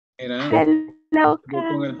Mira, Hello. yo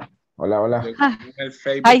con el, Hola, hola. yo con el Hi.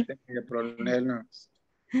 Facebook tengo problemas.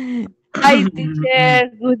 Hi,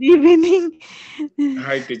 teacher. Good evening.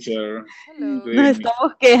 Hi, teacher. Hello. Good Nos evening.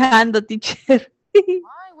 estamos quejando, teacher.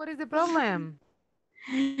 Why? What is the problem?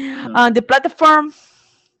 On the platform,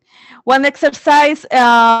 one exercise,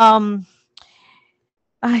 I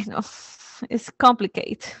know, it's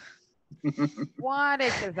complicated. What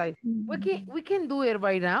exercise? We can do it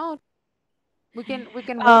right now. We can work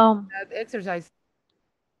on Um, that exercise.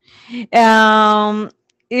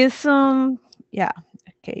 es ya,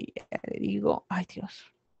 ok, ya le digo, ay Dios,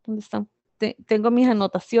 ¿dónde están? Tengo mis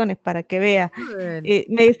anotaciones para que vea. Good.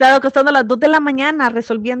 Me he estado acostando a las 2 de la mañana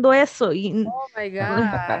resolviendo eso y Oh my God.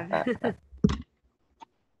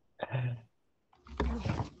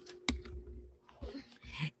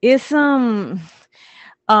 es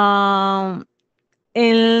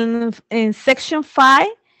en section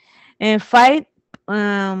 5 and 5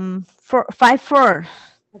 4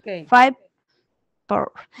 Okay. 5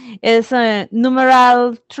 4 is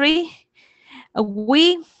numeral 3.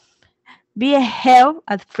 We have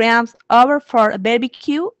at friends over for a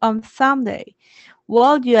barbecue on Sunday.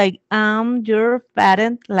 Would you and your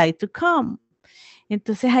parent like to come?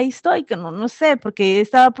 Entonces ahí estoy, que no sé, porque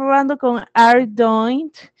estaba probando con are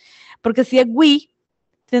don't, porque si es we,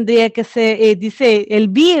 tendría que ser, dice el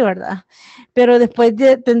be, ¿verdad? Pero después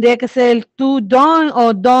tendría que ser el to don't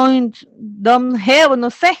o don't have, no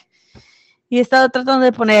sé. Y he estado tratando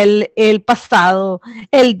de poner el pasado,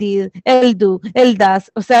 el did, el do, el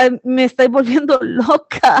does. O sea, me estoy volviendo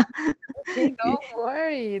loca. Okay, don't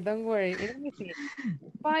worry, don't worry. Let me see.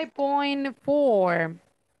 5.4.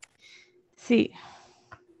 Sí.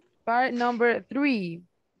 Part number 3.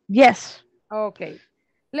 Yes. Okay.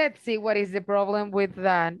 Let's see what is the problem with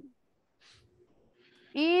that.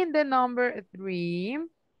 In the number 3,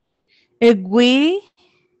 We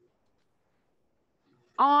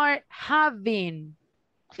are having.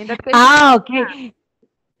 In that case, ok.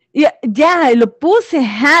 Ya, lo puse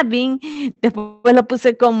having, después lo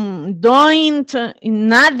puse con don't, y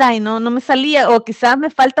nada, y no me salía, o quizás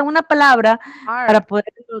me falta una palabra are. para poder...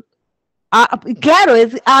 claro,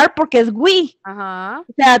 es are porque es we. Ajá.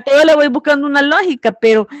 O sea, todo le voy buscando una lógica,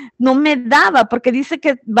 pero no me daba, porque dice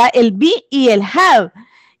que va el be y el have.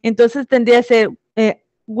 Entonces tendría que ser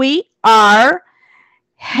we are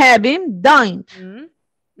having don't.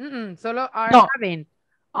 Solo are No. having.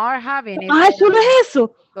 Are having. Solo es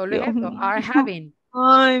eso. Solo es Dios eso. mío. Are having.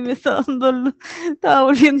 Ay, me estaba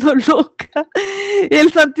volviendo loca. Y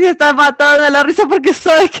el Santi estaba matando de la risa porque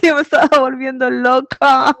sabe que me estaba volviendo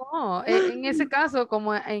loca. No, en ese caso,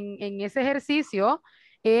 como en ese ejercicio,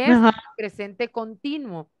 es Ajá. presente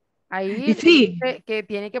continuo. Ahí Y le sí. dice que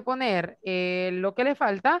tiene que poner lo que le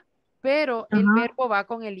falta, pero el Ajá. verbo va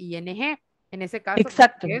con el ing. En ese caso,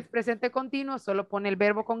 Exacto. es presente continuo, solo pone el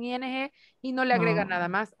verbo con ing y no le agrega nada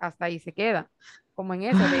más, hasta ahí se queda. Como en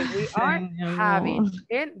ese de we are having,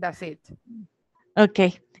 and that's it. Ok,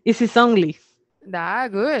 this is only. Da,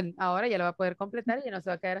 good. Ahora ya lo va a poder completar y ya no se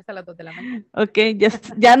va a caer hasta las 2 de la mañana. Ok,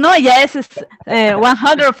 ya no, ya es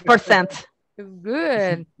 100%.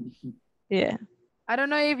 Good. Yeah. I don't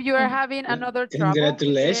know if you are having another trouble.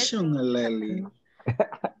 Congratulations, Lely.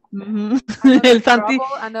 El Santi.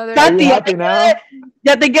 Another Santi,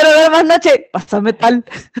 ya te quiero ver más noche. Pásame tal.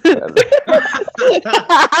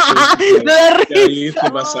 Ya viste,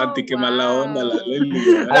 Santi, qué mala onda la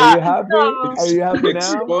Lely. Are you happy? Are you happy now?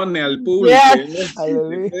 Expone al público. Yes.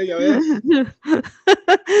 ¿Ya ves?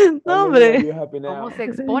 No, hombre. Are you happy now? ¿Cómo se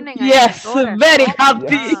exponen? Yes, very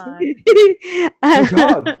happy. She's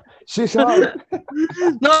hot. She's hot.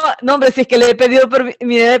 No, hombre, si es que le he pedido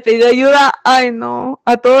ayuda, ay no,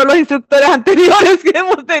 a todos los instructores anteriores que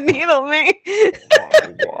hemos tenido,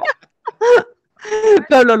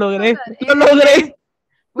 pero lo logré,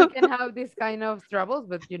 We can have this kind of troubles,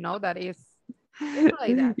 but you know that it's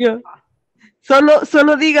like that.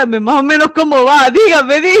 Solo dígame más o menos cómo va,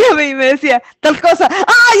 dígame, y me decía tal cosa,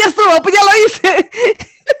 ya estuvo, pues ya lo hice.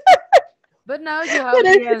 But now you have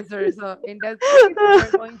the answer, so in that case,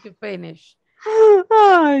 we're going to finish.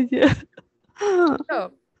 Yeah.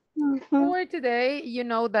 So, for today, you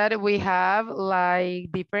know that we have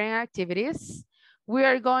like different activities. We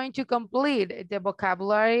are going to complete the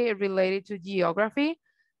vocabulary related to geography.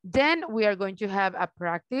 Then we are going to have a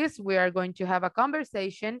practice. We are going to have a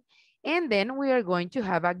conversation. And then we are going to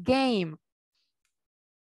have a game.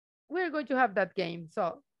 We're going to have that game.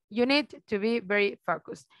 So you need to be very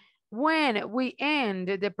focused. When we end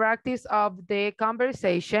the practice of the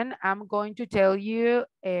conversation, I'm going to tell you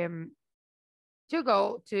to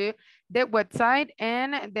go to the website,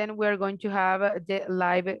 and then we're going to have the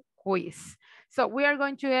live quiz. So we are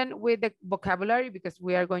going to end with the vocabulary because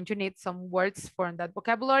we are going to need some words from that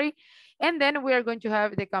vocabulary. And then we are going to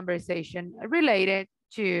have the conversation related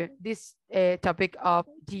to this topic of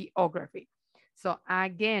geography. So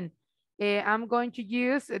again, I'm going to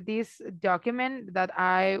use this document that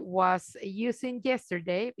I was using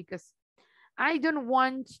yesterday because I don't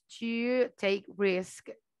want to take risk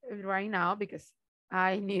right now because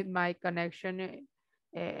I need my connection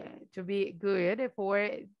to be good for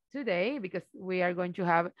today because we are going to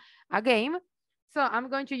have a game. So I'm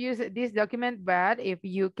going to use this document, but if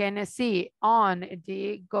you can see on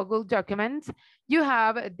the Google Documents, you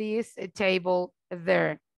have this table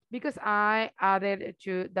there because I added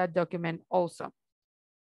to that document also.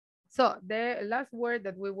 So the last word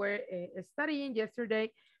that we were studying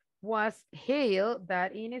yesterday was hail,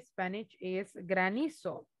 that in Spanish is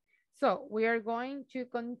granizo. So we are going to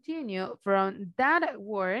continue from that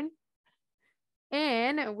word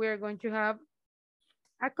and we're going to have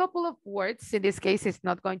a couple of words. In this case, it's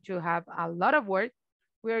not going to have a lot of words.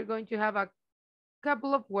 We're going to have a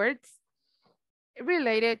couple of words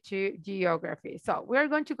related to geography. So we're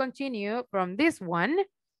going to continue from this one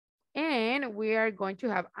and we are going to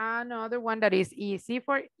have another one that is easy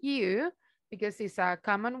for you because it's a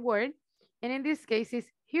common word. And in this case, it's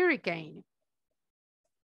hurricane.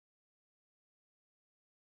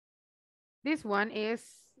 This one is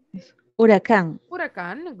Huracán.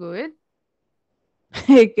 huracán, good.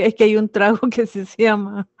 Es que hay un trago que se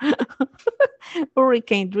llama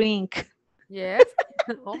hurricane drink. Yes.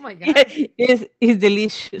 Oh my God. It's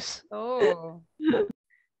delicious. Oh,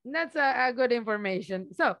 that's a good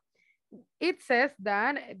information. So it says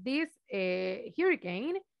that this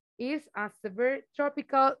hurricane is a severe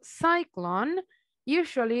tropical cyclone,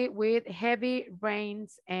 usually with heavy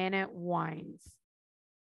rains and winds.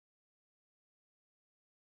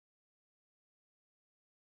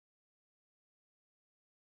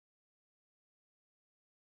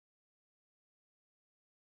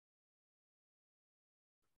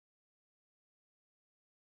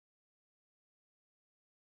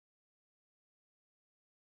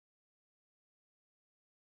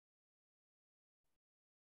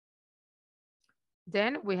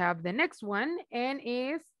 Then we have the next one and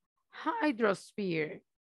is hydrosphere.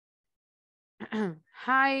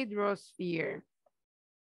 Hydrosphere.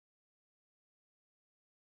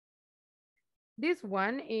 This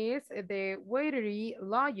one is the watery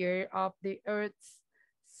layer of the Earth's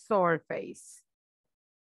surface.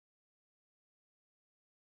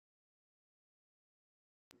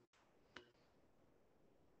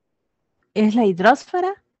 ¿Es la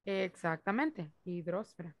hidrosfera? Exactamente,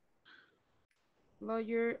 hidrosfera.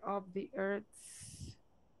 Layer of the Earth's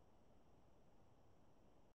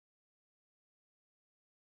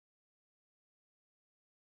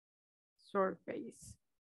surface.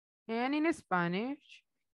 And in Spanish,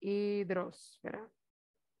 hidrosfera.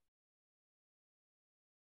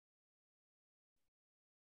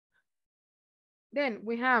 Then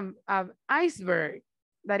we have an iceberg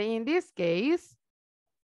that in this case,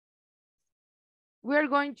 we're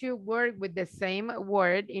going to work with the same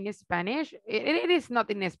word in Spanish. It is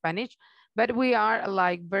not in Spanish, but we are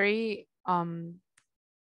like very,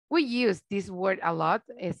 we use this word a lot,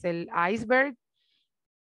 es el iceberg.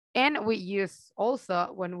 And we use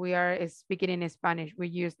also when we are speaking in Spanish, we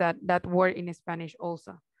use that word in Spanish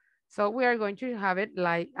also. So we are going to have it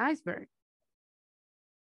like iceberg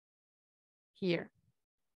here.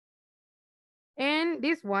 And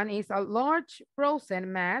this one is a large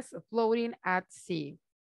frozen mass floating at sea.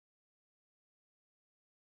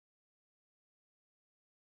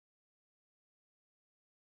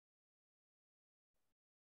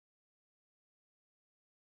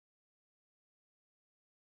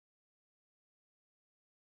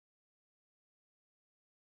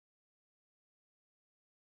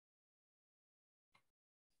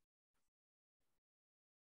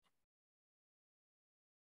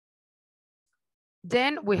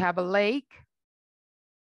 Then we have a lake.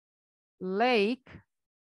 Lake.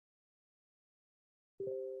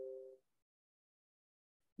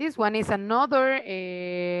 This one is another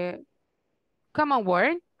common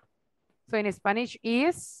word. So in Spanish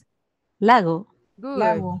is? Lago. Good.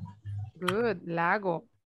 Lago. Good, lago.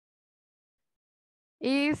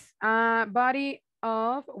 Is a body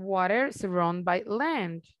of water surrounded by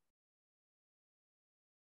land.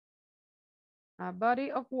 A body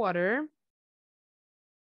of water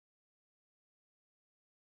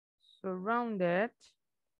surrounded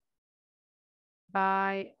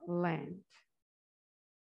by land.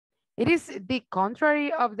 It is the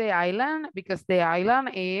contrary of the island because the island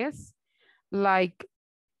is like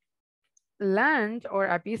land or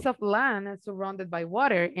a piece of land surrounded by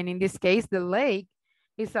water. And in this case, the lake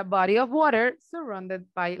is a body of water surrounded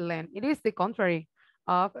by land. It is the contrary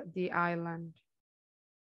of the island.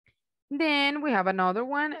 Then we have another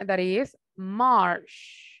one that is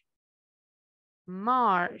marsh.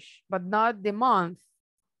 Marsh, but not the month.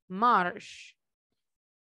 Marsh.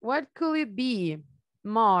 What could it be?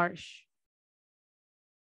 Marsh.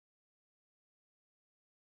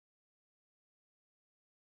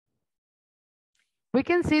 We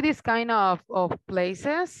can see this kind of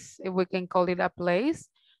places, if we can call it a place,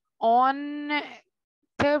 on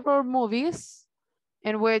terror movies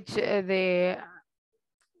in which the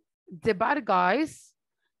bad guys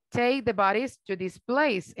take the bodies to this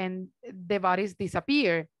place and the bodies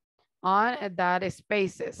disappear on that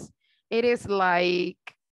spaces. It is like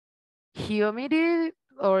humid,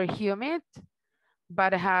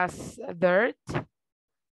 but has dirt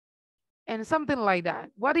and something like that.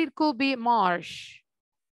 What it could be? Marsh.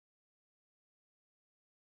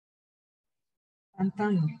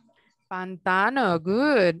 Pantano. Pantano,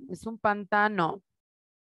 good. Es un pantano.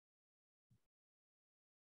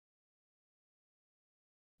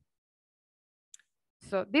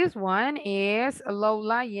 So this one is a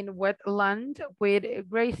low-lying wetland with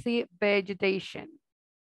grassy vegetation.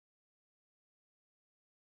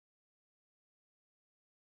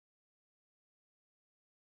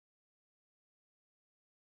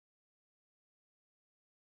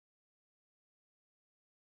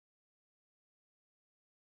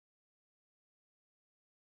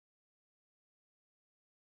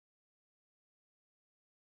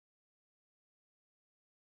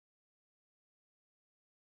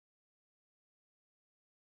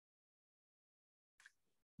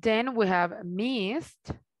 Then we have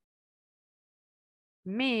mist.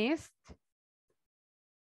 Mist.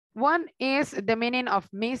 One is the meaning of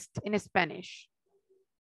mist in Spanish.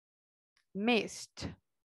 Mist.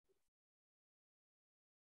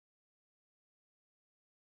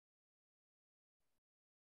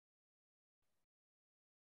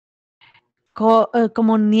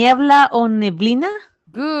 Como niebla o neblina.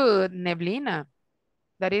 Good, neblina.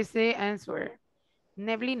 That is the answer.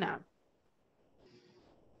 Neblina.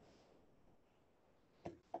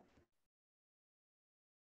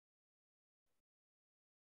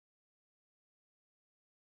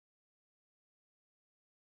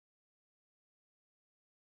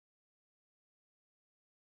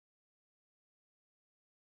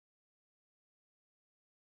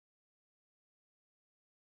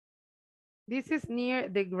 This is near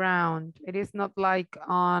the ground. It is not like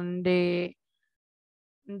on the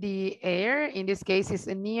air. In this case, it's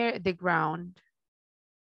near the ground.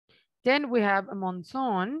 Then we have a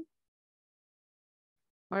monsoon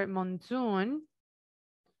or monsoon.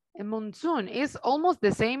 A monsoon is almost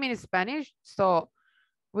the same in Spanish. So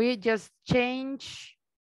we just change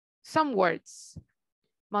some words.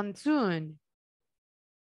 Monsoon.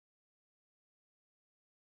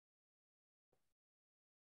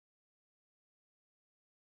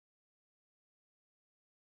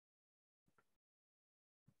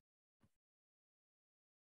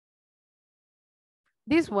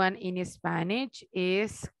 This one in Spanish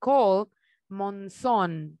is called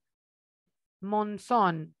monzón.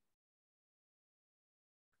 Monzón.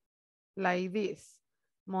 Like this.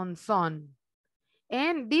 Monzón.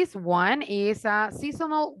 And this one is a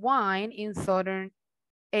seasonal wine in Southern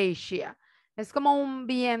Asia. Es como un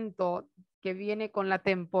viento que viene con la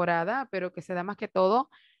temporada, pero que se da más que todo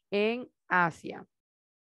en Asia.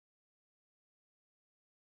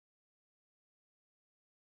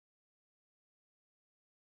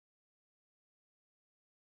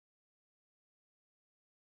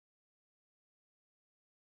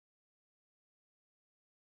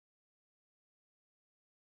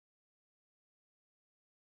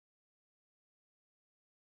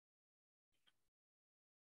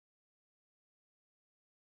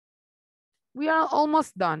 We are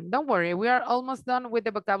almost done. Don't worry, we are almost done with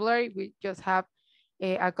the vocabulary. We just have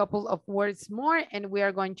a couple of words more and we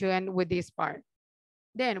are going to end with this part.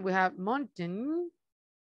 Then we have mountain.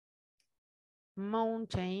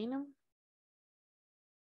 Mountain.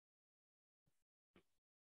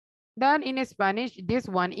 Then in Spanish, this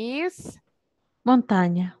one is?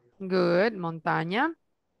 Montaña. Good, montaña.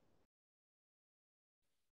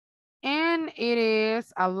 And it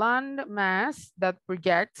is a land mass that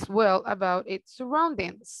projects well about its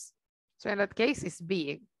surroundings. So in that case, it's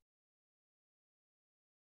big.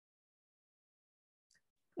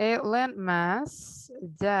 A land mass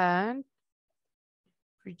that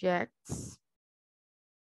projects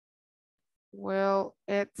well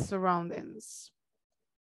its surroundings.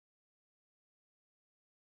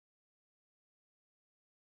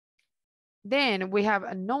 Then we have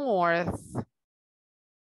a north.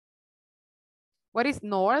 What is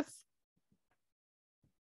north?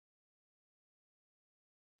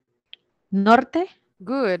 Norte.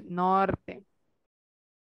 Good, norte.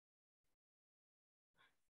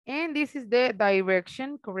 And this is the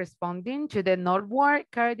direction corresponding to the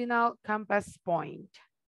northward cardinal compass point.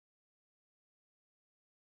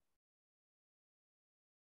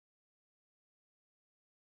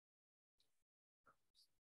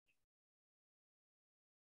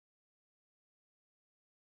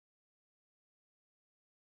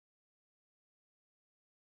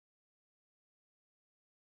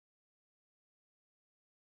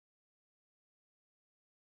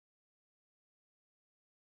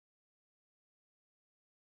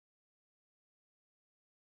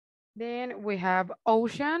 Then we have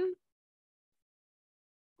ocean.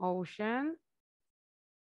 Ocean.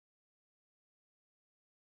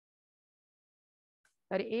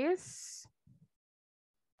 That is?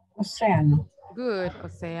 Océano. Good,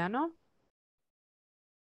 océano.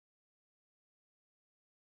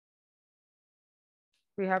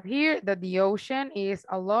 We have here that the ocean is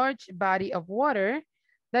a large body of water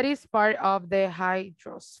that is part of the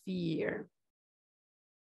hydrosphere.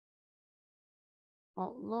 A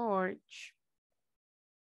large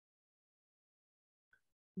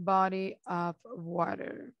body of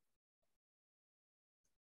water.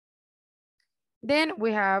 Then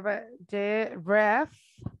we have the ref.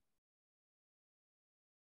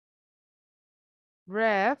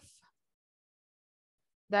 Ref.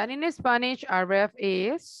 That in Spanish, a ref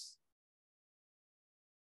is.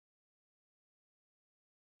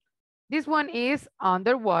 This one is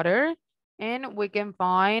underwater, and we can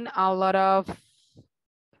find a lot of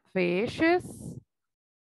fishes,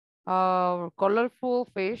 colorful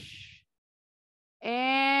fish,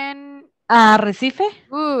 and Arrecife.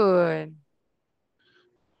 good.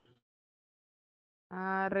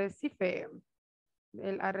 Arrecife,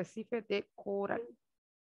 el arrecife de coral.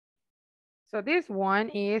 So this one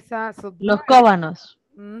is a Los cóbanos.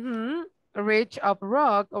 ridge of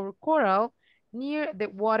rock or coral near the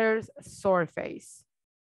water's surface.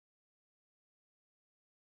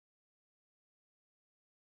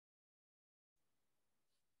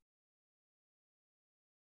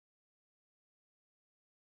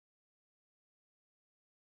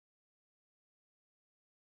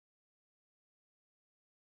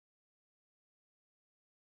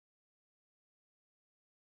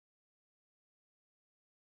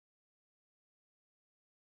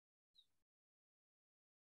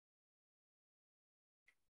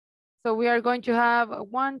 So we are going to have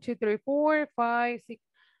 1, 2, 3, 4, 5, 6,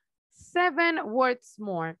 7 words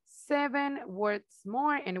more. 7 words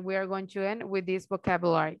more, and we are going to end with this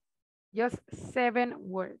vocabulary. Just 7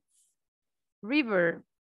 words. River.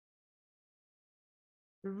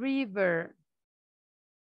 River.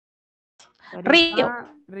 Río.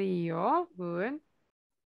 Río, good.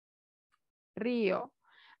 Río.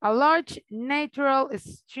 A large natural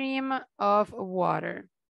stream of water.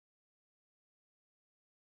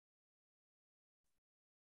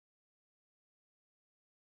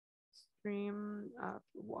 Stream of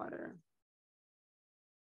water.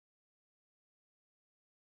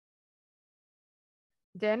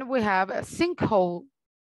 Then we have a sinkhole.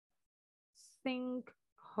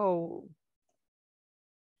 Sinkhole.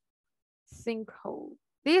 Sinkhole.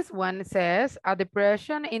 This one says a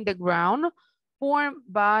depression in the ground formed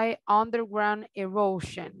by underground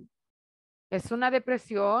erosion. Es una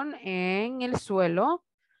depresión en el suelo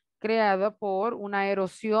creada por una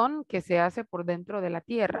erosión que se hace por dentro de la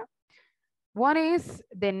tierra. What is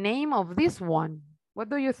the name of this one? What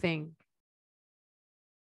do you think?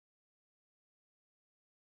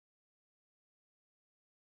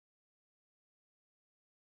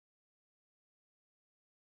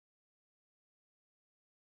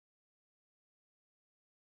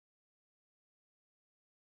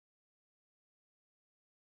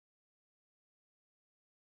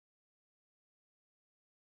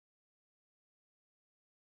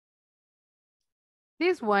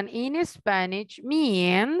 This one in Spanish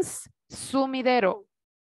means sumidero.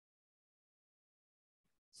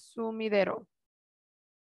 Sumidero.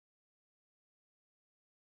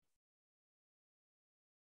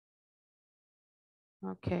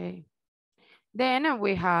 Okay. Then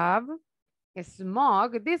we have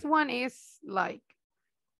smog. This one is like,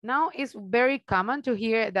 now it's very common to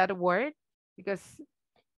hear that word because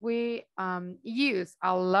we use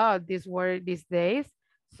a lot this word these days.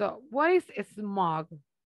 So what is smog?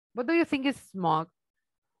 What do you think is smog?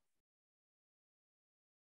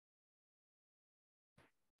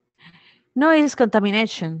 No, it's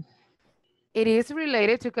contamination. It is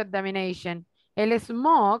related to contamination. El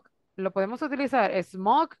smog Lo podemos utilizar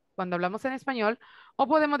smog cuando hablamos en español o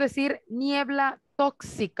podemos decir niebla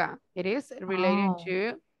tóxica. It is related Oh.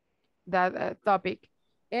 to that topic.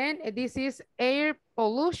 And this is air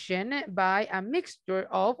pollution by a mixture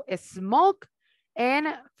of smoke and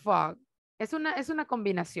fog. Es una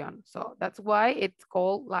combinación. So that's why it's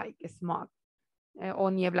called like smog o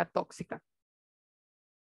niebla tóxica.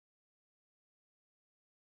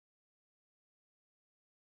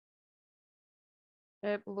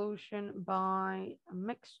 Air pollution by a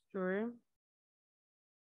mixture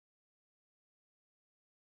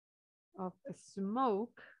of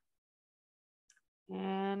smoke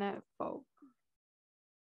and fog.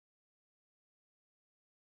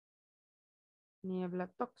 Niebla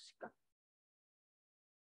tóxica.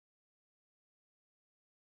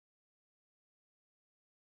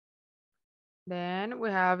 Then we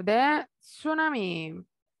have the tsunami.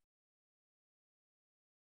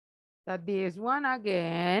 That this one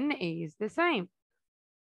again is the same.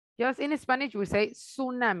 Just in Spanish we say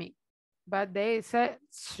tsunami, but they say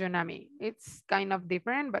tsunami. It's kind of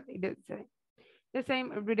different, but it is the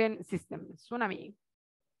same written system, tsunami.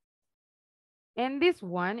 And this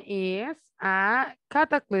one is a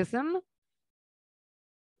cataclysm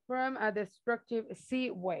from a destructive sea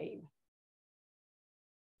wave.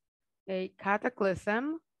 A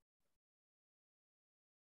cataclysm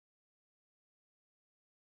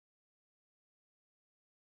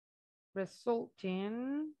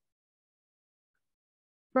resulting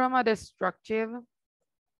from a destructive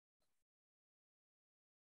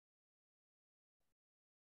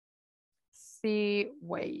sea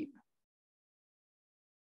wave.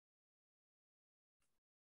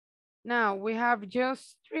 Now we have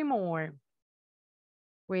just 3 more.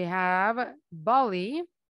 We have Bali.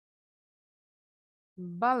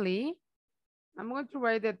 Bali. I'm going to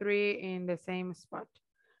write the 3 in the same spot.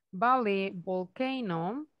 Bali,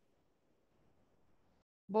 volcano.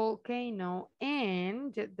 Volcano,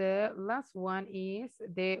 and the last one is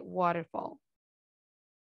the waterfall.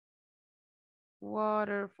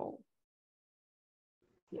 Waterfall.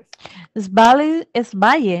 Yes. Es valley, es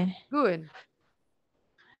valle. Good.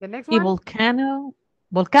 The next Y one? volcano,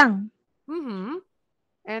 volcán. And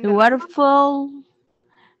The the waterfall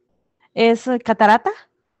es catarata.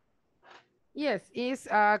 yes, is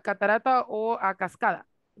a catarata or a cascada.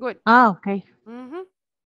 Good. Ah, okay.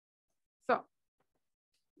 So,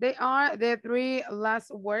 they are the 3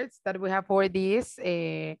 last words that we have for this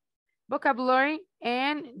vocabulary.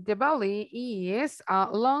 And the valley is a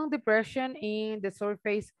long depression in the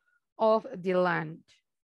surface of the land.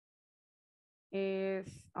 Is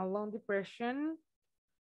a long depression.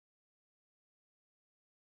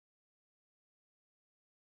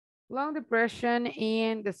 Long depression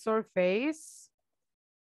in the surface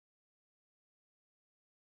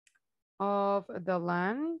of the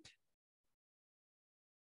land.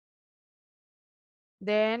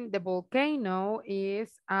 Then the volcano is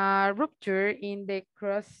a rupture in the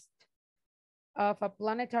crust of a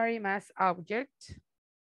planetary mass object.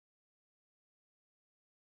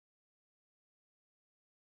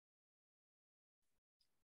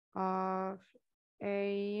 Of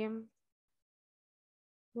a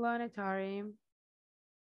planetary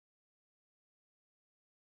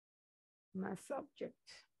mass object.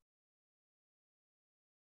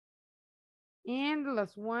 And the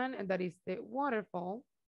last one, and that is the waterfall.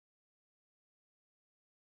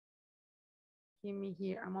 Give me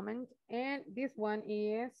here a moment. And this one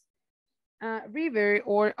is a river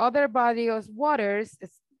or other body of waters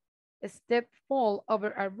step fall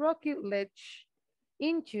over a rocky ledge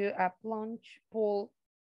into a plunge pool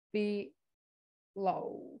below.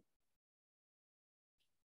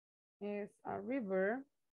 Is a river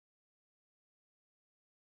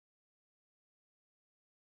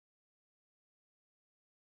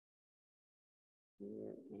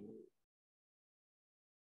here and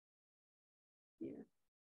here.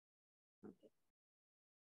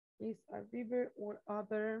 Okay. Is a river or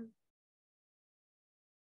other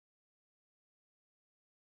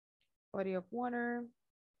body of water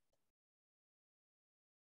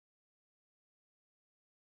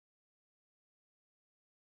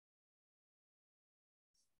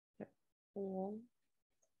fall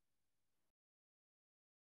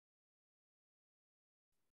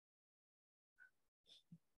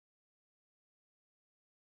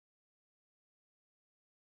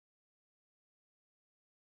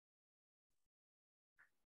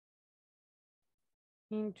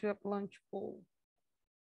into a plunge pool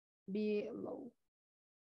below.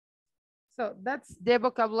 So that's the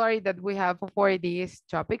vocabulary that we have for this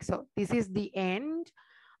topic. So this is the end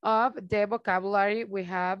of the vocabulary we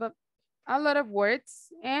have a lot of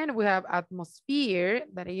words, and we have atmosphere,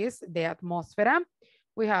 that is the atmosphere.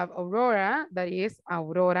 We have aurora, that is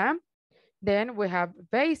aurora. Then we have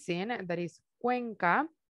basin, that is cuenca.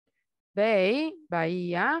 Bay,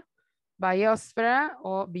 bahía. Biosfera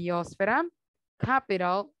o biosfera.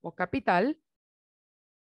 Capital o capital.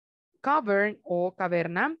 Cavern o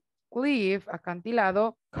caverna. Cliff,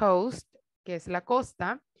 acantilado. Coast, que es la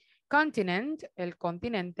costa. Continent, el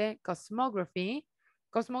continente. Cosmography,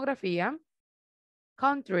 cosmografía.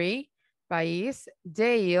 Country, país.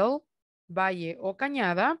 Dale, valle o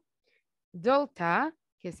cañada. Delta,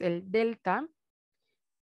 que es el delta.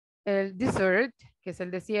 El desert, que es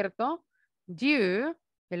el desierto. Dew,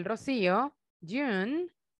 el rocío. Dune,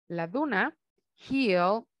 la duna.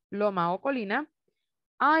 Hill, loma o colina.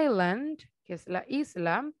 Island, que es la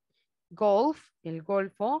isla. Gulf, el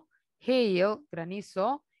golfo. Hail,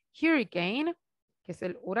 granizo. Hurricane, que es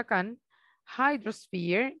el huracán.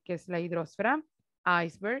 Hydrosphere, que es la hidrosfera.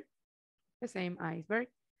 Iceberg, the same iceberg.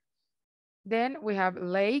 Then we have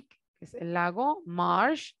lake, que es el lago.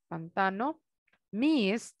 Marsh, pantano.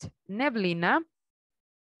 Mist, neblina.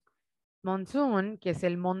 Monsoon, que es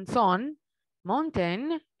el monzón.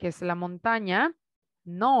 Mountain, que es la montaña.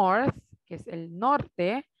 North, que es el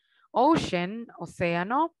norte. Ocean,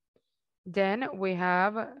 océano. Then we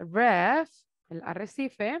have reef, el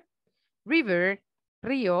arrecife. River,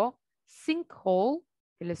 río. Sinkhole,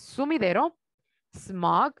 el sumidero.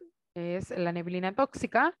 Smog, es la neblina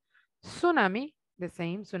tóxica. Tsunami, the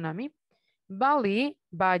same tsunami. Valley,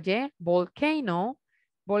 valle. Volcano,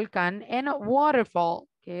 volcán. And waterfall,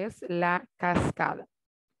 que es la cascada.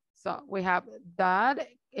 So we have that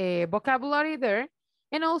vocabulary there.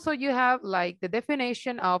 And also you have like the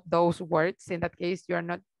definition of those words. In that case, you're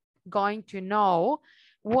not going to know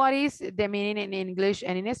what is the meaning in English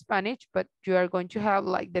and in Spanish, but you are going to have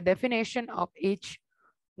like the definition of each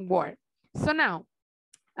word. So now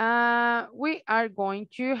we are going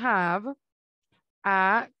to have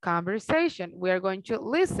a conversation. We are going to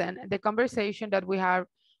listen the conversation that we have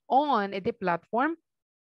on the platform,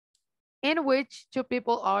 in which two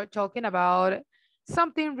people are talking about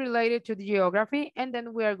something related to the geography, and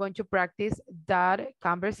then we are going to practice that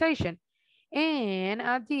conversation. And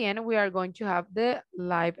at the end, we are going to have the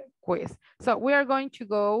live quiz. So we are going to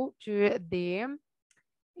go to the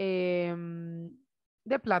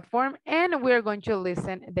platform, and we are going to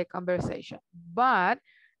listen the conversation. But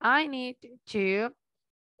I need to,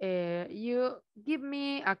 you give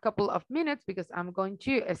me a couple of minutes because I'm going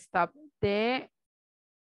to stop the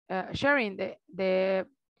sharing the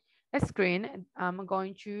screen. I'm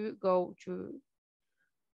going to go to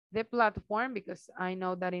the platform because I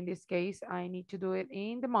know that in this case, I need to do it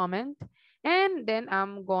in the moment. And then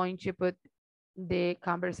I'm going to put the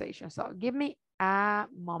conversation. So give me a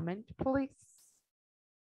moment, please.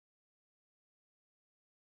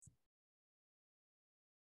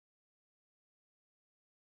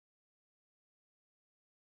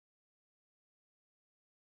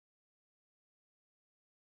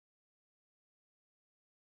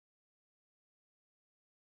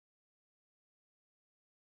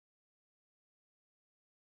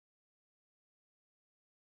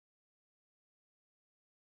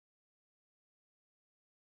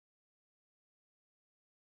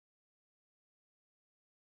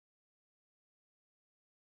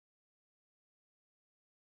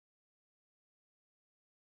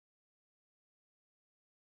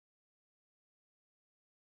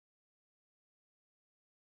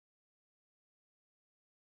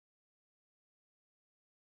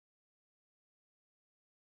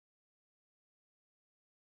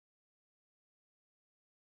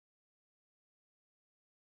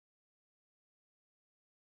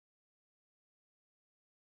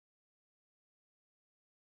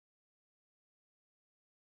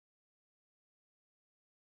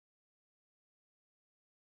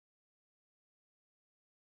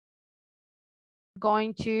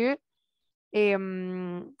 Going to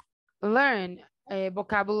learn a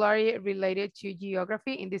vocabulary related to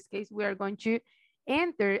geography. In this case, we are going to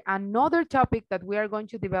enter another topic that we are going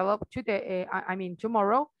to develop today,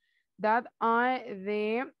 tomorrow, that are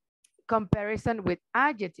the comparison with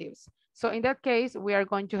adjectives. So in that case, we are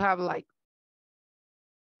going to have like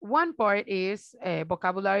one part is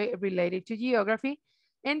vocabulary related to geography,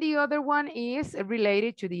 and the other one is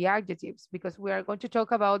related to the adjectives, because we are going to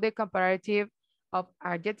talk about the comparative of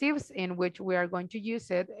adjectives, in which we are going to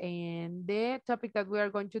use it in the topic that we are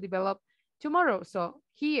going to develop tomorrow. So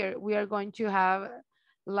here we are going to have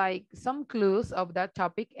like some clues of that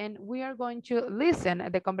topic, and we are going to listen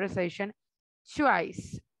the conversation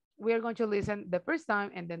twice. We are going to listen the first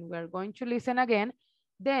time, and then we are going to listen again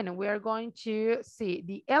Then we are going to see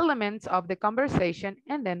the elements of the conversation,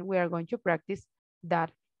 and then we are going to practice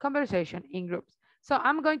that conversation in groups. So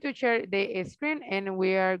I'm going to share the screen and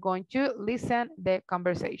we are going to listen the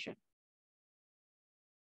conversation.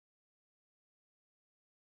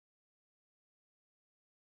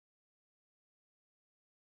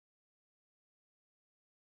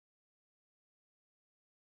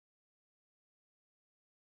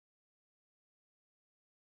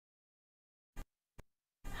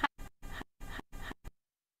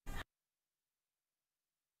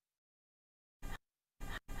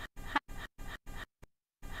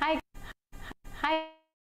 Hi. Hi.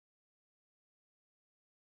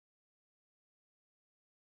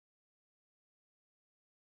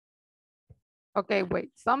 Okay, wait,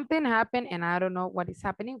 something happened and I don't know what is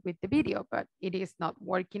happening with the video, but it is not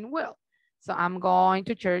working well. So I'm going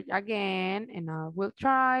to search again and I will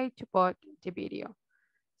try to put the video.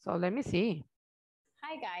 So let me see.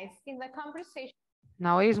 Hi, guys. In the conversation.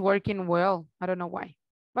 Now it is working well. I don't know why,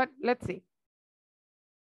 but let's see.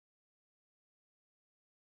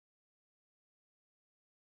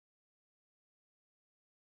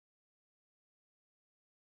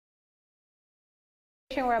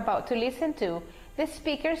 We're about to listen to, the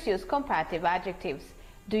speakers use comparative adjectives.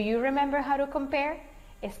 Do you remember how to compare?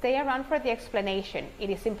 Stay around for the explanation. It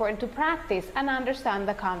is important to practice and understand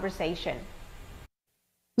the conversation.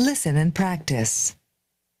 Listen and practice.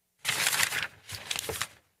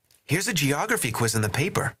 Here's a geography quiz in the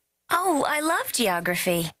paper. Oh, I love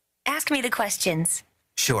geography. Ask me the questions.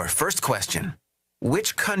 Sure, first question.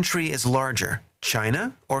 Which country is larger,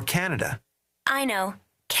 China or Canada? I know.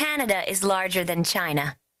 Canada is larger than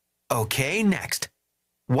China. Okay, next.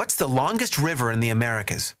 What's the longest river in the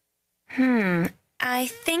Americas? I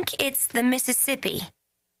think it's the Mississippi.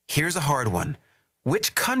 Here's a hard one.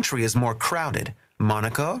 Which country is more crowded,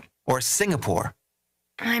 Monaco or Singapore?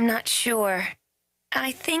 I'm not sure.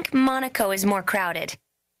 I think Monaco is more crowded.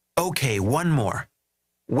 Okay, one more.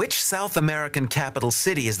 Which South American capital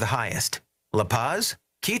city is the highest? La Paz,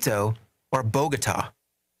 Quito, or Bogota?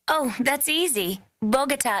 Oh, that's easy.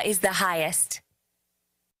 Bogota is the highest.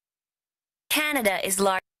 Canada is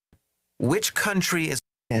large. Which country is...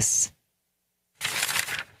 Yes.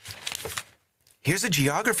 Here's a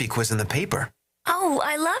geography quiz in the paper. Oh,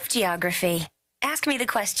 I love geography. Ask me the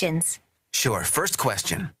questions. Sure, first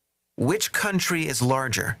question. Which country is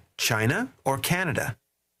larger, China or Canada?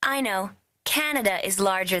 I know. Canada is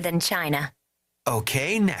larger than China.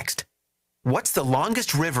 Okay, next. What's the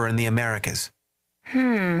longest river in the Americas?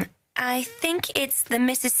 I think it's the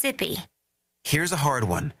Mississippi. Here's a hard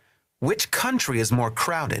one. Which country is more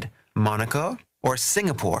crowded, Monaco or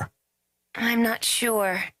Singapore? I'm not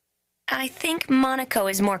sure. I think Monaco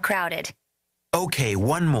is more crowded. Okay,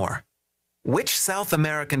 one more. Which South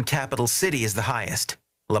American capital city is the highest?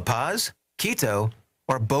 La Paz, Quito,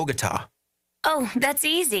 or Bogota? Oh, that's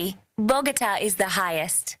easy. Bogota is the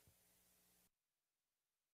highest.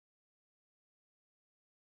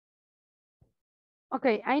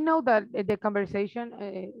 Okay, I know that the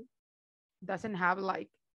conversation doesn't have like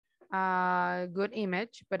a good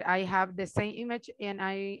image, but I have the same image and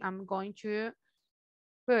I am going to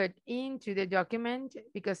put into the document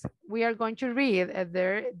because we are going to read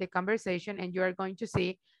there the conversation and you are going to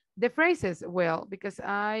see the phrases well because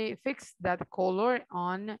I fixed that color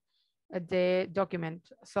on the document.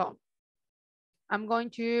 So I'm going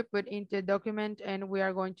to put into the document and we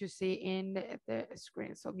are going to see in the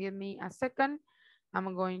screen. So give me a second.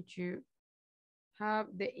 I'm going to have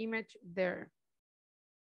the image there.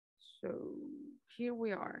 So here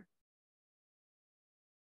we are.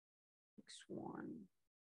 Next one.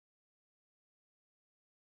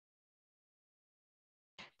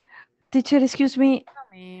 Teacher, excuse me.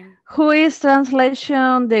 Okay. Who is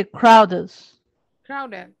translation the crowded?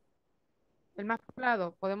 Crowded. El más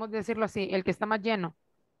poblado, podemos decirlo así, el que está más lleno.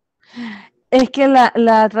 Es que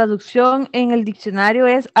la traducción en el diccionario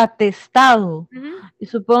es atestado. Y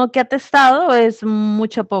supongo que atestado es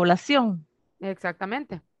mucha población.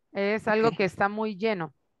 Exactamente. Es algo que está muy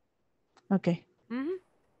lleno. Okay.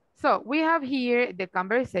 So we have here the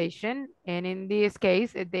conversation, and in this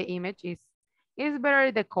case, the image is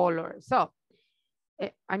better the color. So,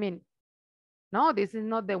 I mean, no, this is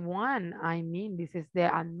not the one. I mean, this is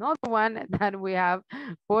the another one that we have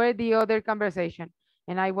for the other conversation.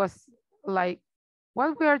 And I was like,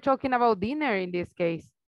 what we are talking about dinner in this case.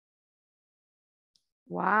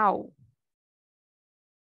 Wow.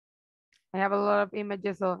 I have a lot of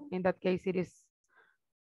images, so in that case, it is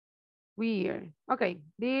weird. Okay,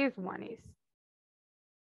 this one is.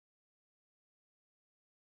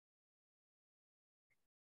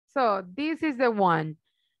 So this is the one.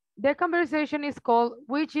 The conversation is called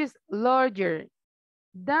which is larger.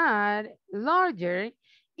 That larger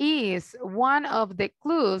is one of the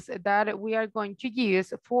clues that we are going to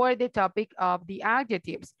use for the topic of the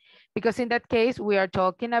adjectives, because in that case we are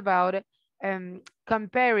talking about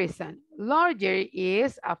comparison. Larger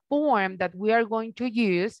is a form that we are going to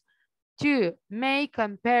use to make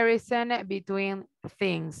comparison between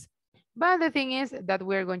things. But the thing is that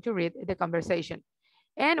we're going to read the conversation.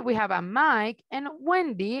 And we have a Mike and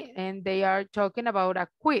Wendy, and they are talking about a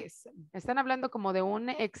quiz. Están hablando como de un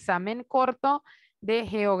examen corto de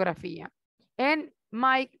geografía. And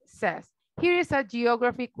Mike says, here is a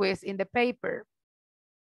geography quiz in the paper.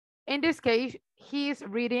 In this case, he is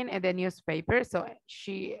reading the newspaper. So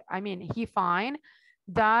he find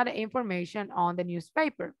that information on the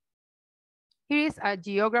newspaper. Here is a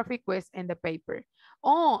geography quiz in the paper.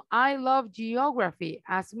 Oh, I love geography.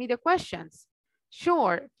 Ask me the questions.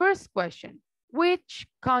 Sure, first question. Which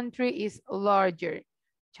country is larger,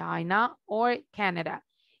 China or Canada?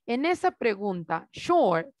 En esa pregunta,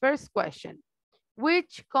 sure, first question.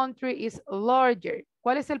 Which country is larger?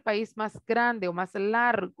 ¿Cuál es el país más grande o más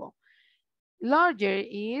largo? Larger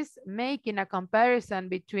is making a comparison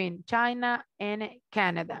between China and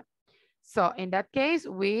Canada. So in that case,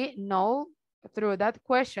 we know through that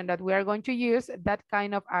question that we are going to use that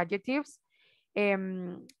kind of adjectives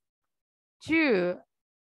to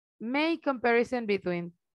make comparison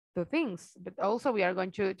between two things, but also we are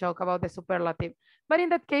going to talk about the superlative. But in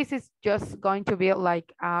that case, it's just going to be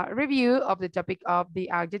like a review of the topic of the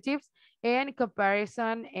adjectives and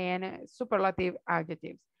comparison and superlative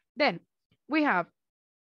adjectives. Then we have,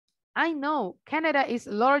 I know Canada is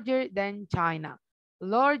larger than China.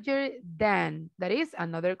 Larger than, that is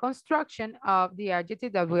another construction of the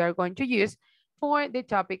adjective that we are going to use for the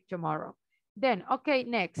topic tomorrow. Then, okay,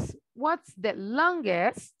 next, what's the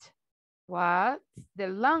longest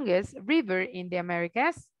river in the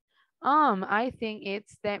Americas? I think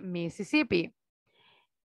it's the Mississippi.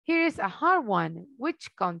 Here is a hard one. Which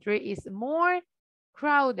country is more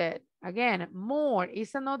crowded? Again, more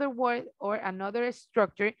is another word or another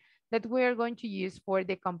structure that we are going to use for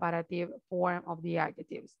the comparative form of the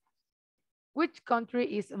adjectives. Which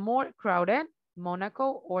country is more crowded,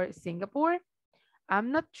 Monaco or Singapore?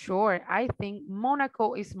 I'm not sure. I think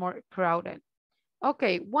Monaco is more crowded.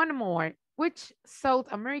 Okay, one more. Which South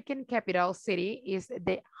American capital city is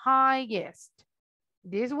the highest?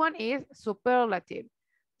 This one is superlative,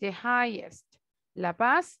 the highest. La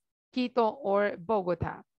Paz, Quito, or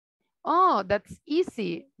Bogota? Oh, that's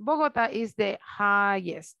easy. Bogota is the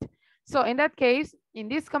highest. So in that case, in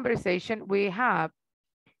this conversation, we have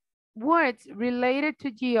words related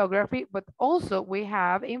to geography, but also we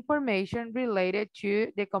have information related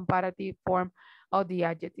to the comparative form of the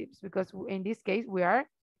adjectives, because in this case, we are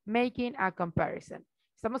making a comparison.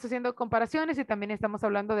 Estamos haciendo comparaciones y también estamos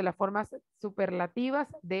hablando de las formas superlativas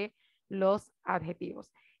de los adjetivos.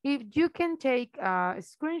 If you can take a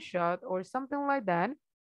screenshot or something like that,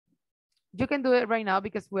 you can do it right now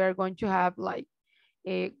because we are going to have like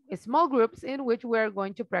small groups in which we are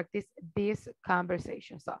going to practice this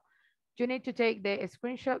conversation. So you need to take the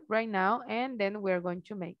screenshot right now and then we're going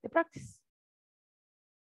to make the practice.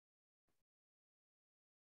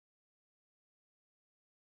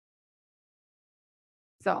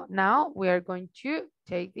 So now we are going to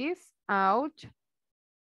take this out.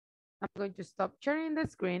 I'm going to stop sharing the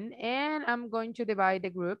screen and I'm going to divide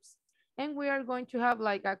the groups. And we are going to have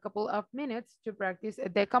like a couple of minutes to practice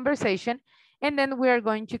the conversation. And then we are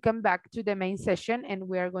going to come back to the main session and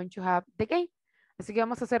we are going to have the game. Así que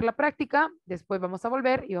vamos a hacer la práctica, después vamos a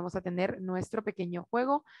volver y vamos a tener nuestro pequeño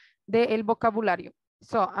juego del vocabulario.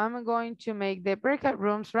 So I'm going to make the breakout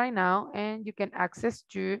rooms right now and you can access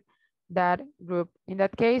to that group. In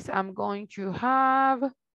that case, I'm going to have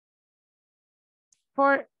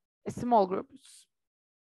 4 small groups.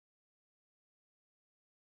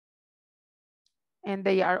 And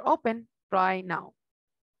they are open right now.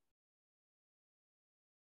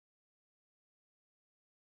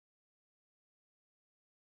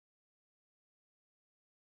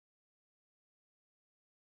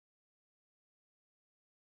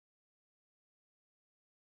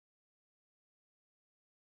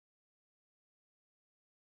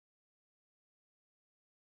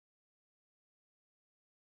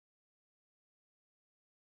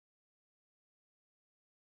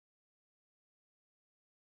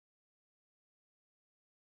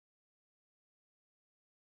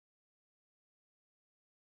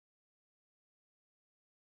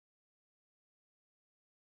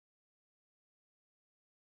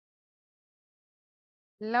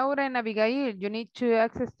 Laura and Abigail, you need to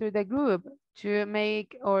access to the group. to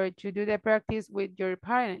make or to do the practice with your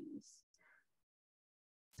parents.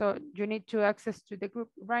 So you need to access to the group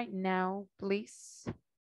right now, please.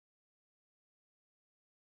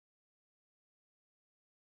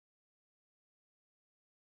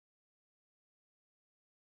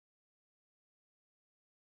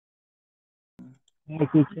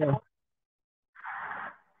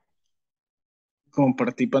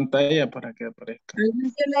 Compartí pantalla para que aparezca.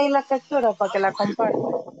 Tiene ahí la captura para que la comparta.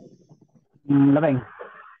 ¿Lo ven?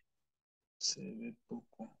 Se ve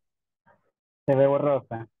poco. Se ve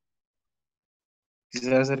borrosa.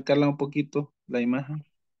 Quisiera acercarla un poquito, la imagen.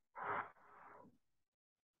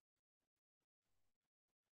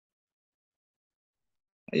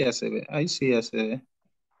 Ahí ya se ve. Ahí sí ya se ve.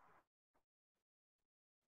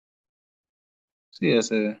 Sí ya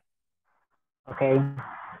se ve. Ok.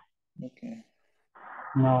 Ok.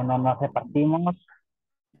 No repartimos.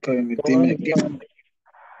 Permíteme que...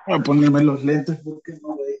 Voy a ponerme los lentes porque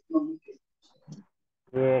no veo.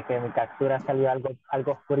 Que mi captura salió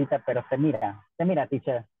algo oscurita, pero se mira,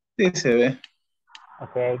 teacher. Sí se ve.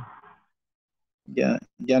 Ok.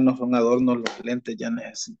 Ya no son adornos los lentes, ya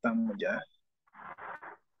necesitamos ya.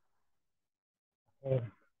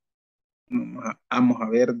 Vamos a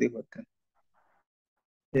ver, dijo acá.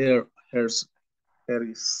 Here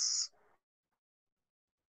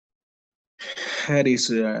is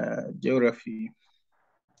geography.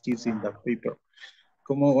 Is in the paper.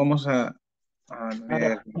 ¿Cómo vamos a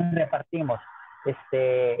leer? Repartimos.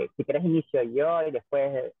 Si quieres inicio yo y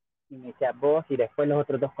después inicia vos y después los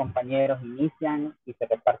otros dos compañeros inician y se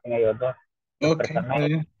reparten ellos dos. Ok.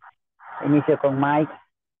 Inicio con Mike.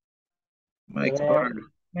 Mike,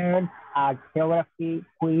 a geography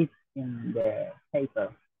quiz in the paper.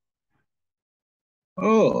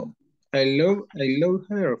 Oh, I love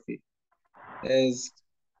geography. Ask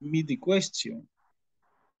me the question.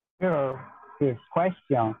 Sure. This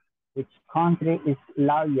question: which country is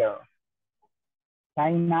larger,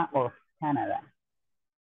 China or Canada?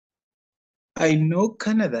 I know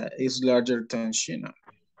Canada is larger than China.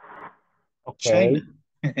 Okay.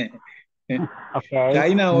 China. Okay.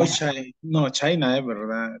 China or China? No, China,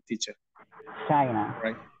 ¿verdad, teacher? China.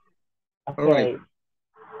 Right. Okay. All right.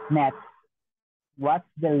 Next, what's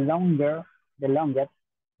the longest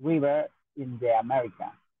river in the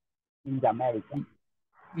America?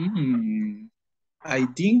 I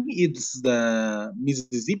think it's the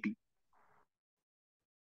Mississippi.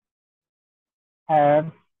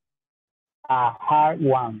 A hard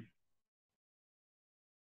one.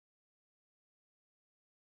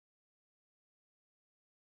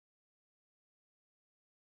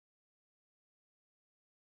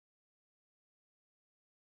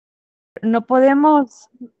 No podemos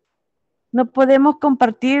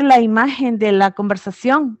compartir la imagen de la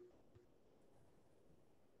conversación.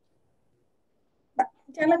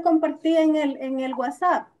 Ya la compartí en el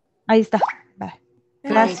WhatsApp. Ahí está. Vale.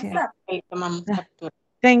 Gracias. Ahí tomamos captura.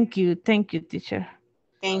 Thank you, teacher.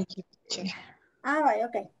 Thank you, teacher. Vaya,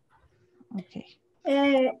 ok.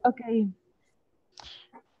 Ok.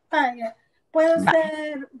 ¿Puedo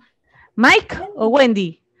ser Mike o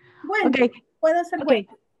Wendy? Wendy. Okay. Puedo ser Okay. Wendy.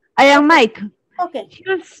 I am Mike. Okay.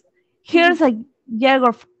 Here's a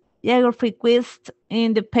geography quiz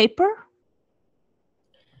in the paper.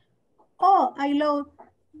 Oh, I love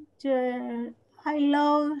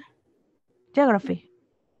geography.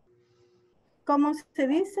 ¿Cómo se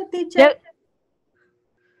dice, teacher?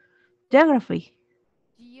 Geography.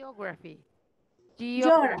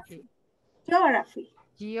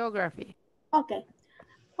 Geography. Okay.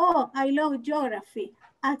 Oh, I love geography.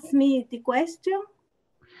 Ask me the question.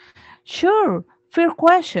 Sure. First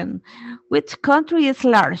question. Which country is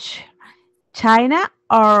large? China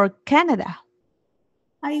or Canada?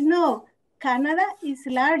 I know Canada is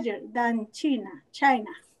larger than China.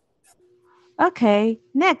 Okay.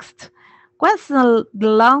 Next. What's the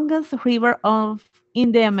longest river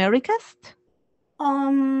in the Americas?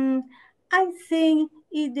 I think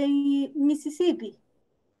it's the Mississippi.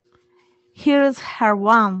 Here's her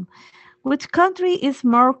one. Which country is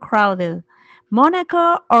more crowded?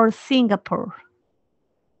 Monaco or Singapore?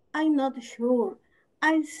 I'm not sure.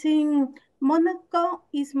 I think Monaco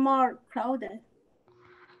is more crowded.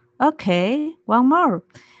 Okay, one more.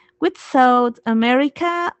 Which South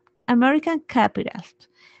American capital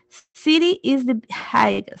city is the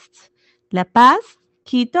highest? La Paz,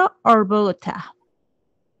 Quito, or Bogota?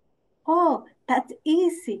 Oh, that's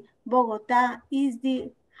easy. Bogota is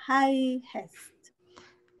the highest.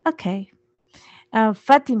 Okay.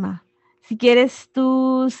 Fátima, si quieres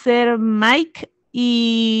tú ser Mike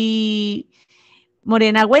y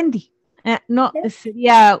Morena Wendy. No,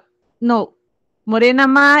 sería, no, Morena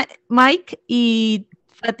Mike y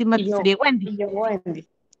Fátima sería Wendy. Y yo Wendy.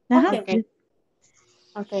 Ajá. Okay.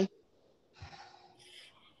 Okay.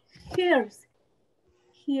 Here's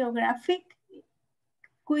geographic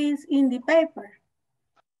quiz in the paper.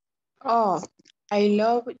 Oh, I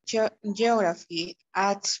love geography.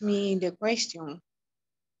 Ask me the question.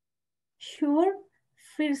 Sure.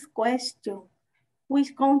 First question.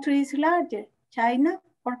 Which country is larger, China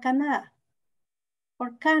or Canada?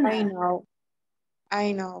 Or Canada?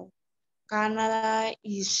 I know. Canada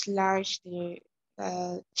is larger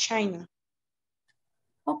than China.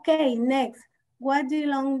 Okay, next. What's the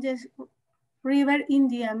longest river in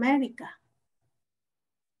the America?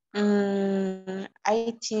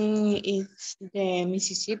 I think it's the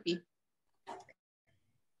Mississippi.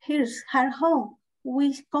 Here's hard home.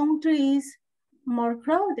 Which country is more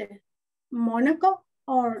crowded, Monaco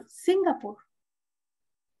or Singapore?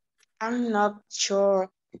 I'm not sure.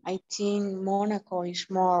 I think Monaco is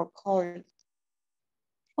more cold.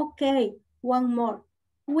 Okay, one more.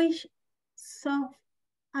 Which South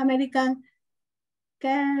American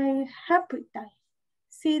capital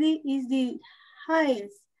city is the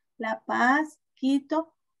highest, La Paz, Quito,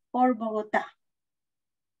 or Bogota?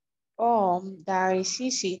 Oh, that is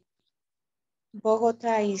easy.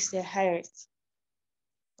 Bogota is the highest.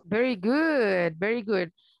 Very good, very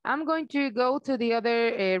good. I'm going to go to the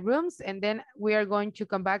other rooms and then we are going to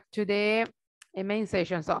come back to the main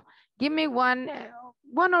session. So give me one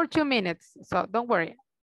or 2 minutes. So don't worry.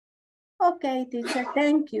 Okay, teacher,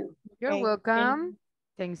 thank you. You're welcome.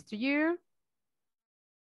 Thanks to you.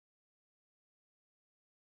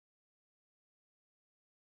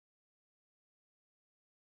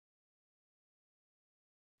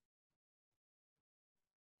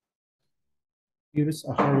 Here's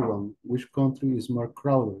a hard one. Which country is more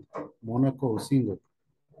crowded, Monaco or Singapore?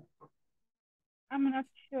 I'm not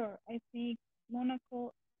sure. I think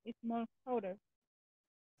Monaco is more crowded.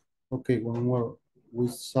 Okay, one more.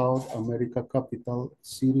 Which South America capital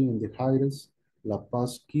city in the highest, La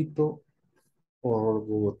Paz, Quito, or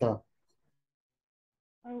Bogota?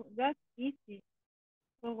 Oh, that's easy.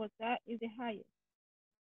 Bogota is the highest.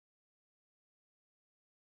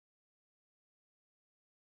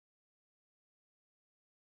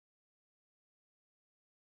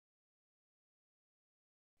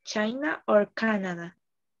 China or Canada?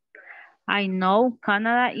 I know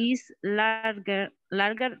Canada is larger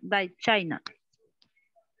than China.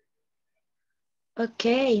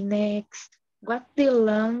 Okay, next. What's the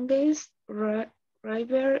longest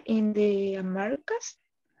river in the Americas?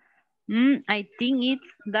 I think it's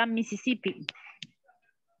the Mississippi.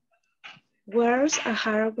 Where's a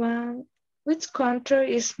hard one? Which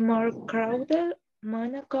country is more crowded,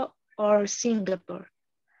 Monaco or Singapore?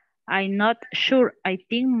 I'm not sure. I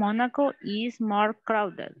think Monaco is more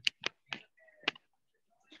crowded.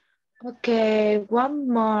 Okay, one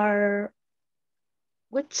more.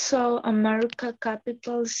 Which South America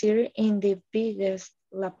capital city in the biggest,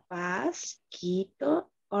 La Paz, Quito,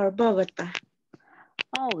 or Bogota?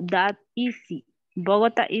 Oh, that's easy.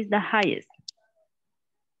 Bogota is the highest.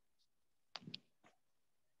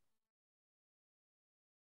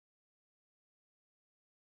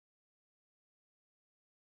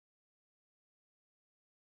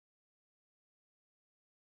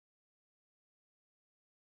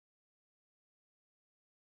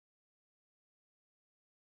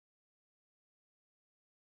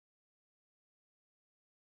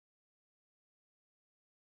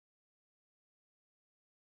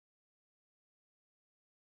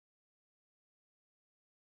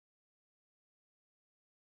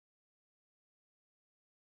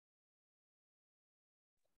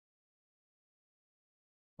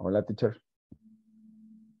 Hola, teacher.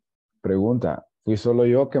 Pregunta, ¿fui solo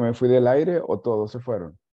yo que me fui del aire o todos se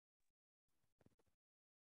fueron?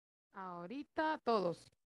 Ahorita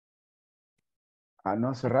todos. Ah, no,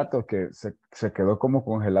 hace rato que se quedó como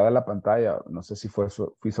congelada la pantalla. No sé si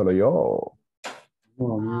fui solo yo o...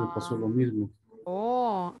 No, a mí me pasó lo mismo.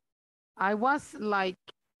 Oh, I was like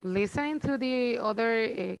listening to the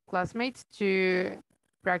other classmates to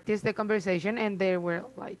practice the conversation and they were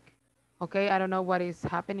like, okay, I don't know what is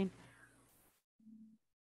happening.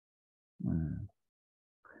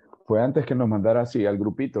 Fue antes que nos mandara así al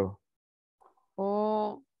grupito.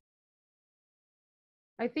 Oh,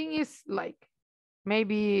 I think it's like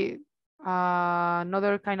maybe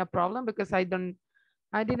another kind of problem because I didn't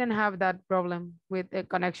have that problem with the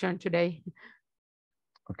connection today.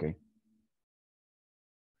 Okay.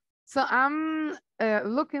 So I'm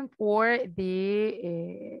looking for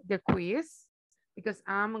the quiz because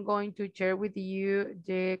I'm going to share with you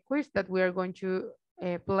the quiz that we are going to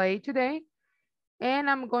play today. And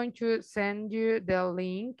I'm going to send you the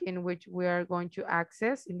link in which we are going to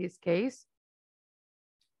access in this case.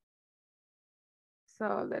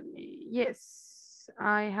 So let me, yes,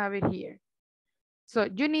 I have it here. So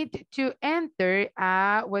you need to enter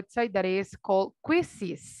a website that is called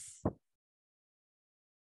Quizzes.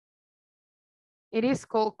 It is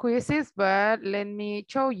called Quizzes, but let me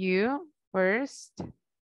show you first.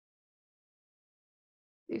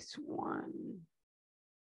 This one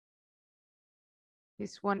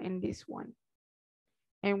and this one.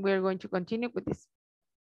 And we're going to continue with this.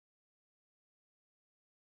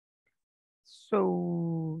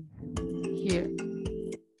 So here,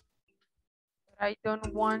 I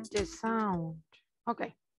don't want the sound.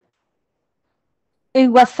 Okay.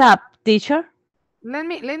 In WhatsApp, teacher? Let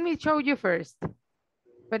me show you first.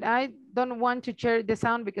 But I don't want to share the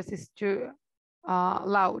sound because it's too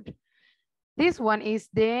loud. This one is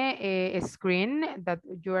the screen that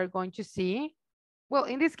you are going to see. Well,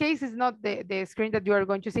 in this case, it's not the screen that you are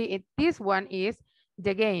going to see. This one is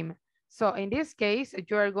the game. So in this case,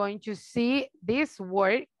 you are going to see this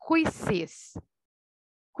word quizzes.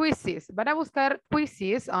 Quizzes. Van a buscar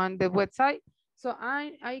quizzes on the website. So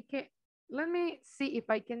I can, let me see if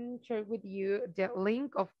I can share with you the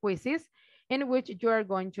link of quizzes in which you are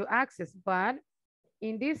going to access. But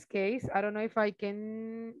in this case, I don't know if I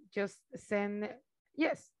can just send,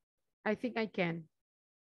 yes, I think I can.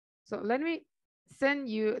 So let me send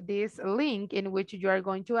you this link in which you are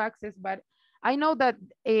going to access, but I know that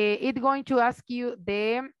it's going to ask you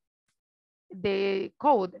the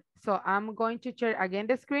code. So I'm going to share again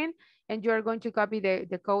the screen and you are going to copy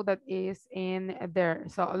the code that is in there.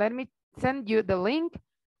 So let me send you the link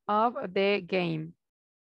of the game.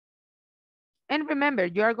 And remember,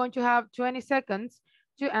 you are going to have 20 seconds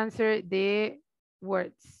to answer the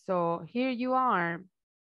words. So here you are.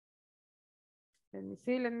 Let me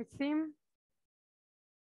see, let me see.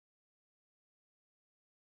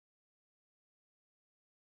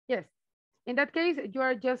 Yes, in that case, you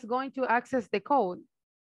are just going to access the code.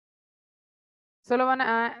 Solo van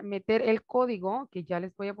a meter el código que ya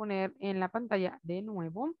les voy a poner en la pantalla de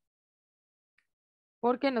nuevo.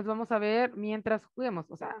 Porque nos vamos a ver mientras juguemos,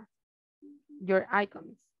 o sea, your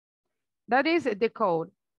icons. That is the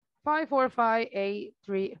code,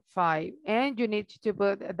 545835. And you need to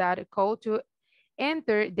put that code to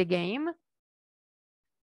enter the game.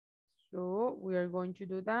 So we are going to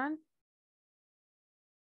do that.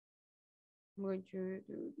 I'm going to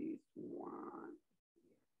do this one.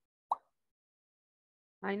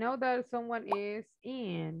 I know that someone is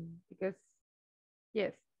in because,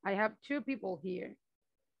 yes, I have 2 people here.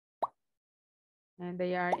 And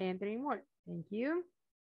they are entering more. Thank you.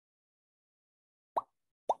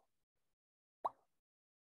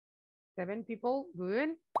 Seven people, good.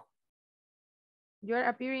 You're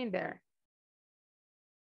appearing there.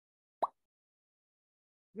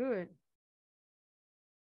 Good.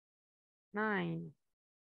 9.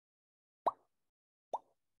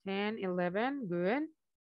 10, 11, good.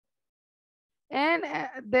 And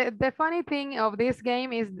the funny thing of this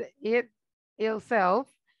game is it itself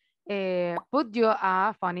put you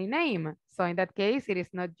a funny name. So in that case, it is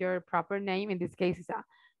not your proper name. In this case, it's a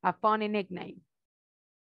funny nickname.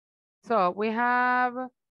 So we have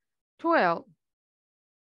 12.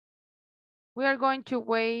 We are going to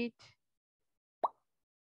wait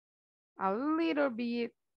a little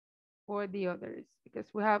bit for the others because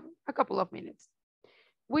we have a couple of minutes.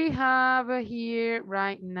 We have here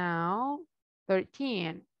right now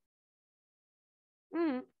 13.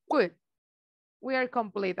 Good. We are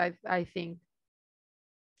complete, I think.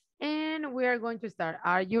 And we are going to start.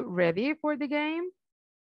 Are you ready for the game?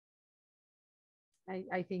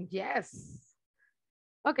 I think yes.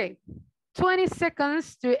 Okay, 20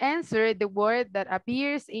 seconds to answer the word that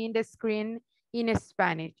appears in the screen in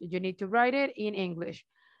Spanish. You need to write it in English.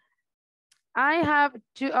 I have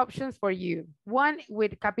 2 options for you. One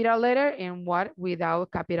with capital letter and one without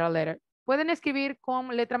capital letter. Pueden escribir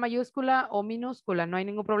con letra mayúscula o minúscula. No hay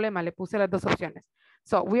ningún problema. Le puse las 2 opciones.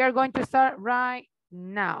 So we are going to start right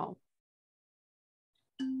now.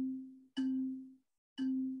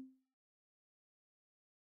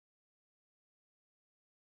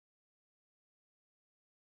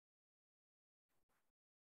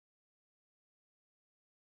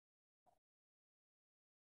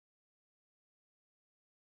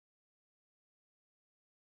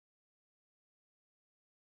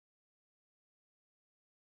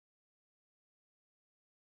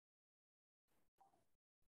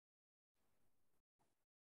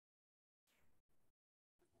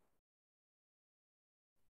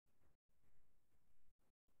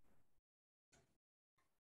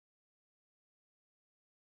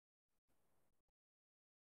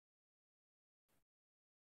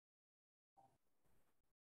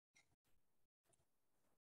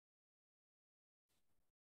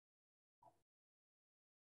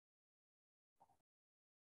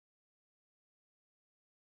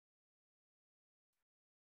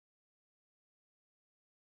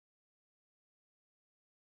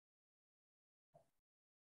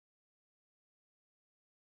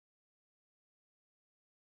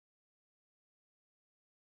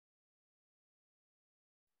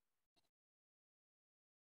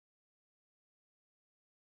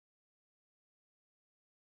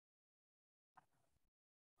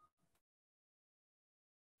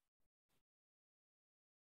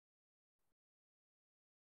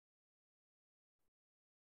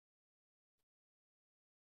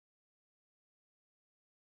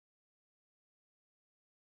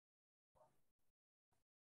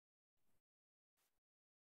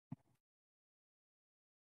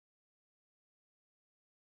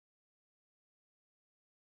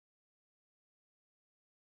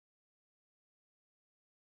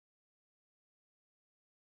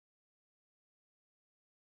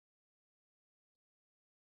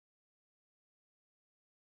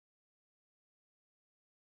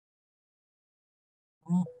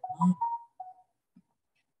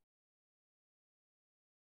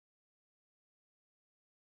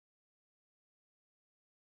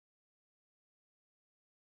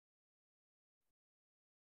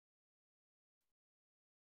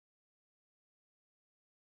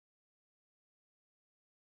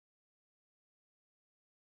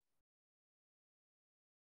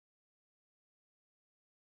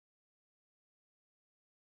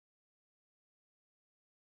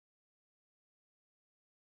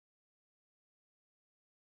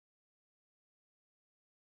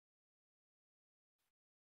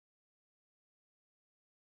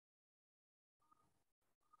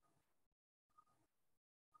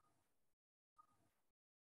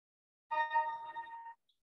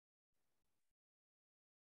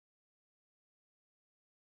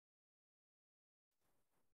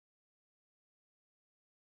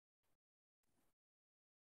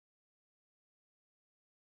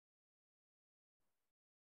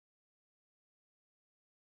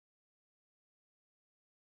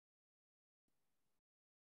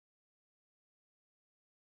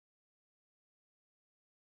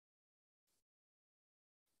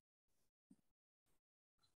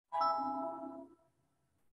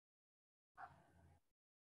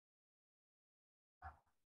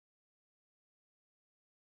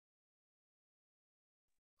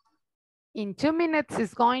 In 2 minutes,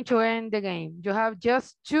 it's going to end the game. You have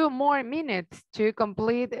just 2 more minutes to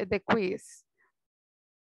complete the quiz.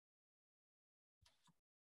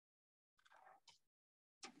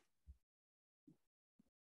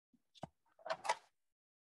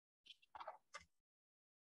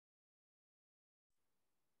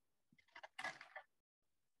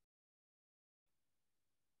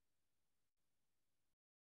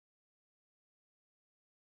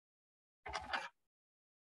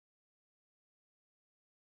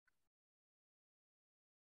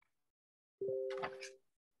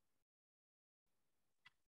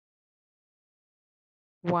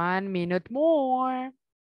 One minute more.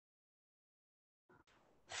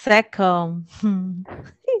 Second.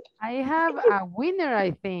 I have a winner,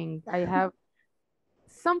 I think. I have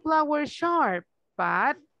Sunflower Sharp,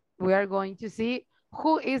 but we are going to see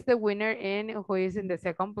who is the winner and who is in the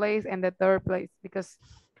second place and the third place, because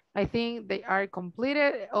I think they are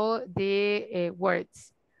completed all the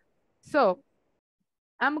words. So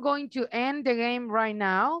I'm going to end the game right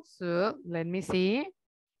now. So let me see.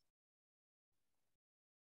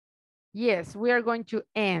 Yes, we are going to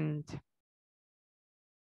end.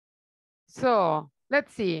 So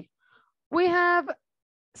let's see. We have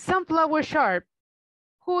Sunflower Sharp.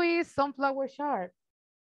 Who is Sunflower Sharp?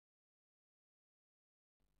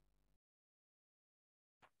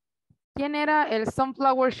 ¿Quién era el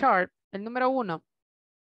Sunflower Sharp? El número 1.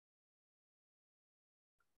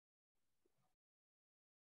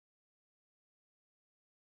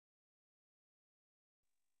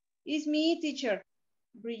 It's me, teacher,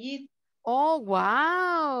 Brigitte. Oh,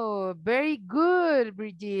 wow. Very good,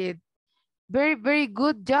 Brigitte. Very, very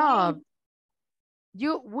good job.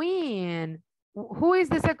 You win. Who is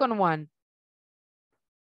the second one?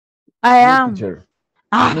 I am. Teacher.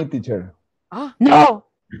 Me, teacher. No.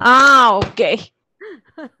 Okay.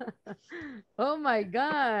 Oh my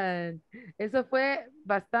God. Eso fue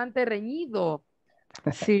bastante reñido.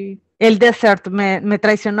 Sí. El desert me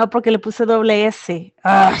traicionó porque le puse doble S.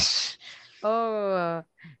 Oh,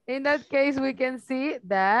 in that case, we can see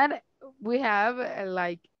that we have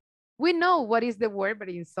like, we know what is the word, but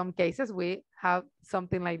in some cases we have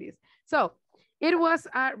something like this. So it was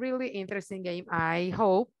a really interesting game, I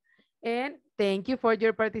hope. And thank you for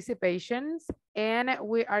your participations. And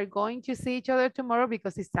we are going to see each other tomorrow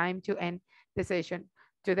because it's time to end the session.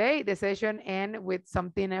 Today, the session ends with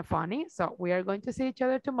something funny. So we are going to see each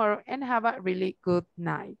other tomorrow and have a really good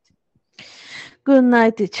night. Good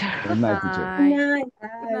night, teacher. Good night, teacher. Good night.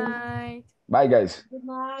 Good night. Bye, guys. Good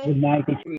night. Good night, teacher.